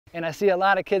And I see a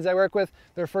lot of kids I work with,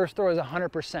 their first throw is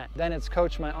 100%. Then it's,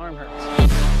 coach, my arm hurts.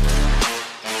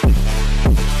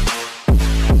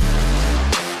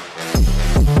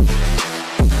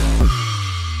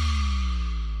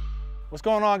 What's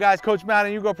going on, guys? Coach Matt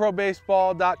at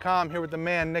YouGoProBaseball.com here with the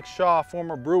man Nick Shaw,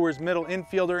 former Brewers Middle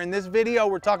Infielder. In this video,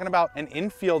 we're talking about an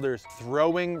infielder's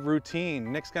throwing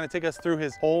routine. Nick's gonna take us through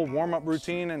his whole warm-up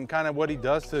routine and kind of what he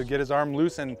does to get his arm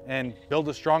loose and build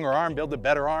a stronger arm, build a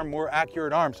better arm, more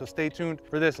accurate arm. So stay tuned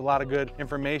for this, a lot of good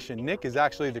information. Nick is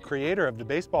actually the creator of the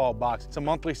baseball box. It's a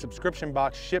monthly subscription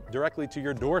box shipped directly to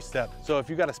your doorstep. So if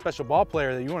you got a special ball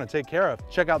player that you want to take care of,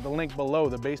 check out the link below,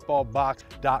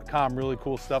 thebaseballbox.com. Really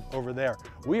cool stuff over there.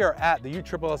 We are at the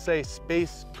USSSA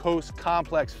Space Coast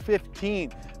Complex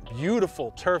 15.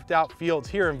 Beautiful turfed out fields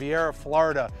here in Viera,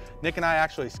 Florida. Nick and I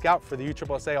actually scout for the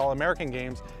USSSA All-American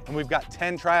Games, and we've got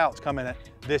 10 tryouts coming in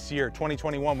this year,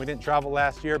 2021. We didn't travel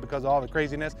last year because of all the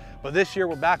craziness, but this year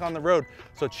we're back on the road.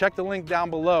 So check the link down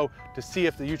below to see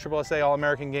if the USSSA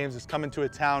All-American Games is coming to a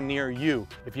town near you.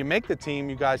 If you make the team,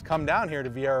 you guys come down here to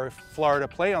Viera, Florida,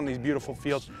 play on these beautiful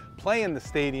fields, play in the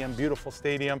stadium, beautiful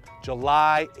stadium,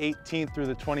 July 18th through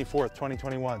the 24th,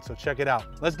 2021. So check it out.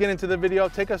 Let's get into the video.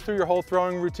 Take us through your whole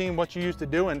throwing routine, what you used to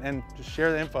do, and just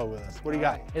share the info with us. What do you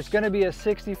got? It's gonna be a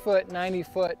 60-foot,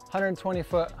 90-foot,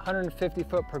 120-foot,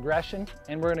 150-foot progression,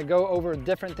 and we're gonna go over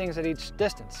different things at each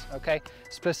distance, okay?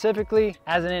 Specifically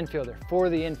as an infielder, for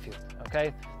the infield,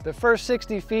 okay? The first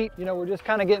 60 feet, you know, we're just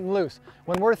kind of getting loose.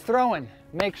 When we're throwing,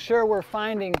 make sure we're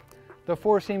finding the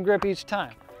four-seam grip each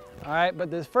time. All right, but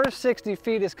this first 60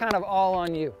 feet is kind of all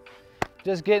on you.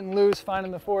 Just getting loose,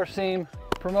 finding the four seam,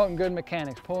 promoting good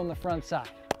mechanics, pulling the front side.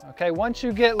 Okay, once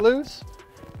you get loose,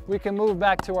 we can move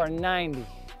back to our 90.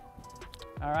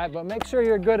 All right, but make sure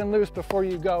you're good and loose before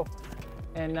you go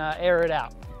and air it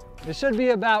out. It should be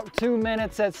about 2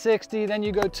 minutes at 60, then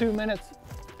you go 2 minutes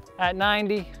at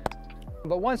 90.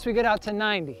 But once we get out to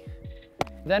 90,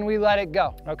 then we let it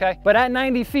go, okay? But at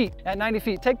 90 feet,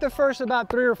 take the first about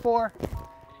 3 or 4,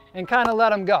 and kind of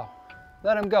let them go.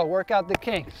 Let them go, work out the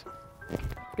kinks.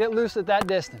 Get loose at that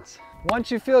distance.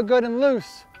 Once you feel good and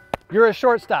loose, you're a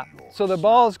shortstop. So the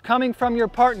ball's coming from your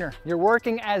partner. You're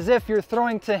working as if you're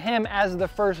throwing to him as the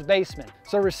first baseman.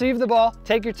 So receive the ball,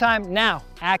 take your time now.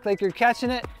 Act like you're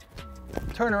catching it,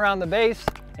 turn around the base,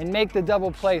 and make the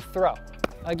double play throw.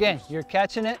 Again, you're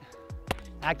catching it,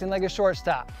 acting like a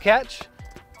shortstop. Catch,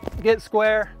 get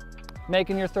square,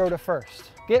 making your throw to first.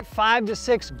 Get 5 to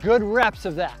 6 good reps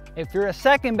of that. If you're a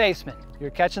second baseman,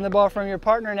 you're catching the ball from your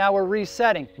partner, now we're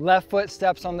resetting. Left foot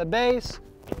steps on the base,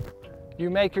 you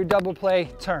make your double play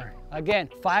turn. Again,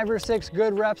 5 or 6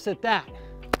 good reps at that.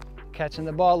 Catching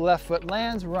the ball, left foot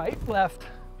lands, right, left,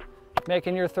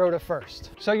 making your throw to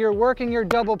first. So you're working your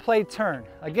double play turn.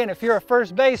 Again, if you're a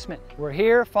first baseman, we're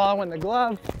here following the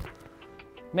glove,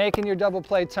 making your double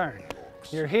play turn.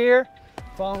 You're here,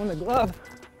 following the glove,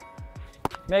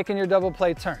 making your double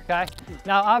play turn, okay?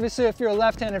 Now, obviously, if you're a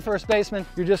left-handed first baseman,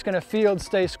 you're just gonna field,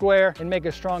 stay square, and make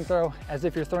a strong throw as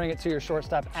if you're throwing it to your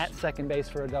shortstop at second base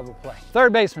for a double play.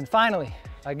 Third baseman, finally.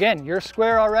 Again, you're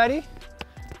square already,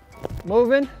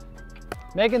 moving,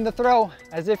 making the throw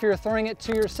as if you're throwing it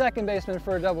to your second baseman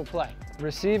for a double play.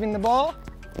 Receiving the ball,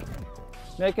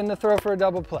 making the throw for a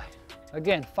double play.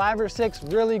 Again, 5 or 6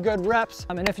 really good reps.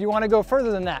 And if you want to go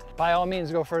further than that, by all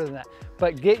means, go further than that.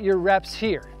 But get your reps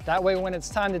here. That way, when it's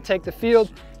time to take the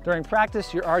field during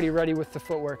practice, you're already ready with the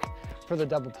footwork for the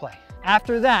double play.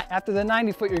 After that, after the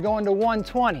 90 foot, you're going to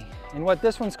 120. And what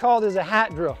this one's called is a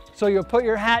hat drill. So you'll put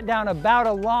your hat down about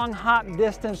a long hop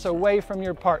distance away from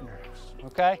your partner,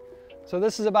 okay? So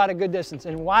this is about a good distance.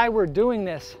 And why we're doing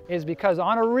this is because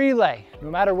on a relay, no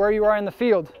matter where you are in the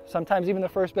field, sometimes even the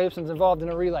first baseman's involved in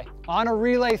a relay. On a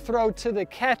relay throw to the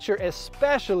catcher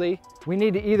especially, we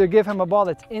need to either give him a ball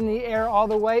that's in the air all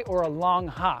the way or a long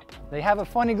hop. They have a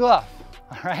funny glove,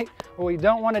 all right? What we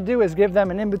don't want to do is give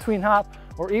them an in-between hop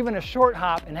or even a short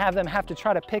hop and have them have to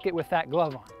try to pick it with that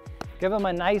glove on. Give them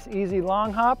a nice, easy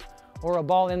long hop or a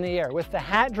ball in the air. With the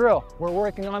hat drill, we're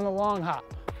working on the long hop.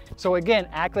 So again,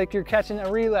 act like you're catching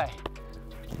a relay.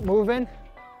 Moving,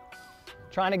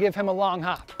 trying to give him a long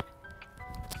hop.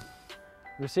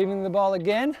 Receiving the ball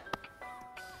again.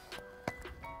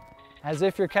 As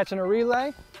if you're catching a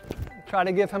relay, try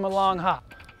to give him a long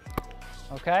hop,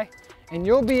 okay? And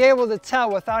you'll be able to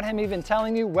tell without him even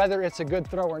telling you whether it's a good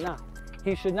throw or not.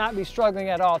 He should not be struggling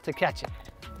at all to catch it,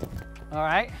 all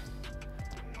right?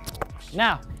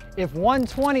 Now, if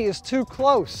 120 is too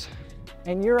close,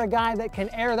 and you're a guy that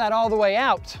can air that all the way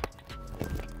out,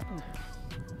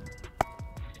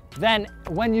 then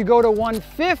when you go to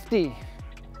 150,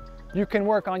 you can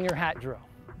work on your hat drill.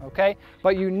 okay?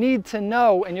 But you need to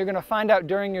know, and you're gonna find out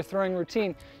during your throwing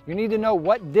routine, you need to know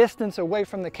what distance away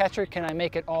from the catcher can I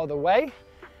make it all the way,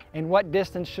 and what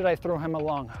distance should I throw him a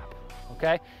long hop,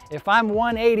 okay? If I'm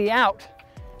 180 out,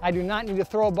 I do not need to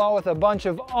throw a ball with a bunch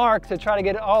of arc to try to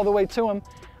get it all the way to him.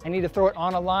 I need to throw it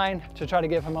on a line to try to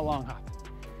give him a long hop.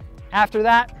 After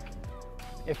that,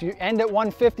 if you end at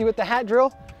 150 with the hat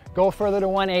drill, go further to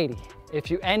 180.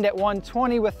 If you end at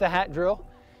 120 with the hat drill,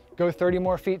 go 30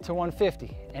 more feet to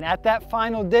 150. And at that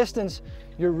final distance,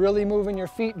 you're really moving your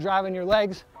feet, driving your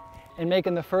legs, and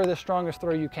making the furthest, strongest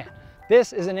throw you can.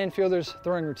 This is an infielder's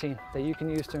throwing routine that you can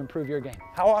use to improve your game.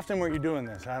 How often were you doing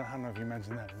this? I don't know if you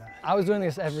mentioned that or not. I was doing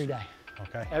this every day.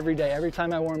 Okay. Every day, every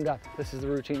time I warmed up, this is the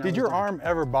routine. Did your arm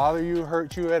ever bother you,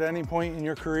 hurt you at any point in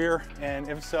your career? And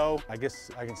if so, I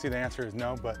guess I can see the answer is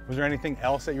no, but was there anything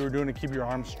else that you were doing to keep your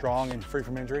arm strong and free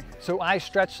from injury? So I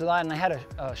stretched a lot, and I had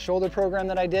a shoulder program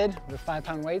that I did with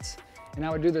 5-pound weights, and I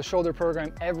would do the shoulder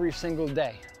program every single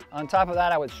day. On top of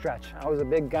that, I would stretch. I was a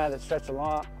big guy that stretched a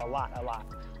lot.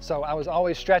 So I was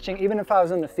always stretching, even if I was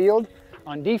in the field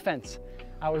on defense,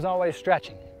 I was always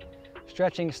stretching.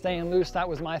 Stretching, staying loose, that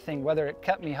was my thing. Whether it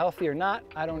kept me healthy or not,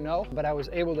 I don't know, but I was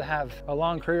able to have a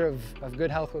long career of good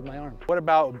health with my arm. What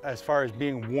about as far as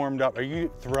being warmed up? Are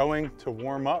you throwing to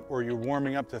warm up, or are you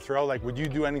warming up to throw? Like, would you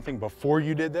do anything before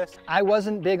you did this? I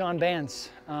wasn't big on bands.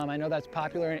 I know that's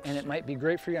popular and it might be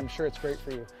great for you. I'm sure it's great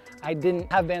for you. I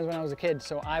didn't have bands when I was a kid,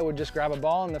 so I would just grab a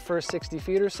ball in the first 60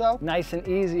 feet or so. Nice and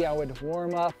easy, I would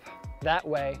warm up that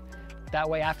way. That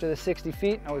way, after the 60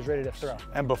 feet, I was ready to throw.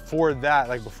 And before that,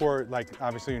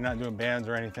 obviously you're not doing bands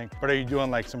or anything, but are you doing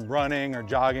like some running or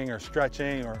jogging or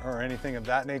stretching or anything of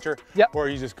that nature? Yep. Or are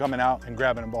you just coming out and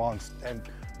grabbing a ball and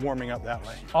warming up that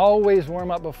way? Always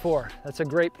warm up before. That's a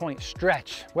great point.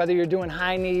 Stretch. Whether you're doing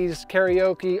high knees,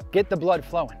 karaoke, get the blood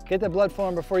flowing. Get the blood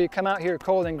flowing before you come out here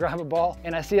cold and grab a ball.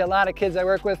 And I see a lot of kids I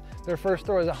work with, their first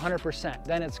throw is 100%.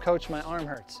 Then it's, coach, my arm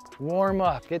hurts. Warm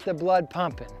up, get the blood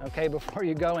pumping, okay, before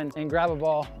you go and grab a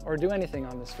ball or do anything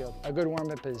on this field. A good warm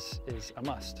up is a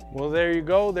must. Well, there you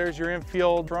go. There's your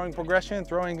infield throwing progression,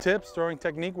 throwing tips, throwing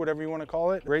technique, whatever you want to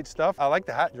call it. Great stuff. I like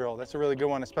the hat drill. That's a really good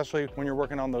one, especially when you're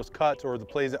working on those cuts or the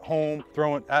plays at home,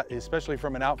 throwing, especially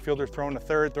from an outfielder, throwing to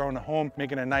third, throwing to home,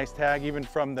 making a nice tag, even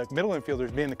from the middle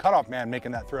infielders being the cutoff man,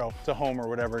 making that throw to home or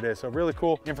whatever it is. So really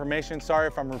cool information. Sorry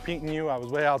if I'm repeating you. I was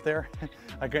way out there.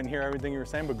 I couldn't hear everything you were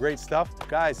saying, but great stuff.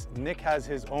 Guys, Nick has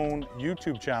his own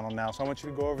YouTube channel now, so I want you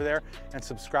to go over there and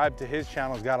subscribe to his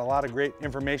channel. He's got a lot of great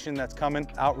information that's coming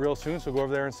out real soon, so go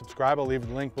over there and subscribe. I'll leave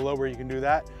the link below where you can do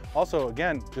that. Also,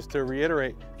 again, just to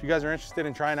reiterate, if you guys are interested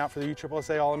in trying out for the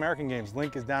USSSA All-American Games,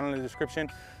 link is down in the description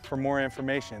for more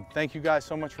information. Thank you guys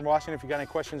so much for watching. If you got any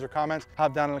questions or comments,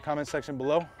 hop down in the comment section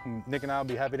below. Nick and I will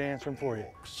be happy to answer them for you.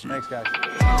 Thanks,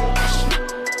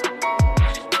 guys.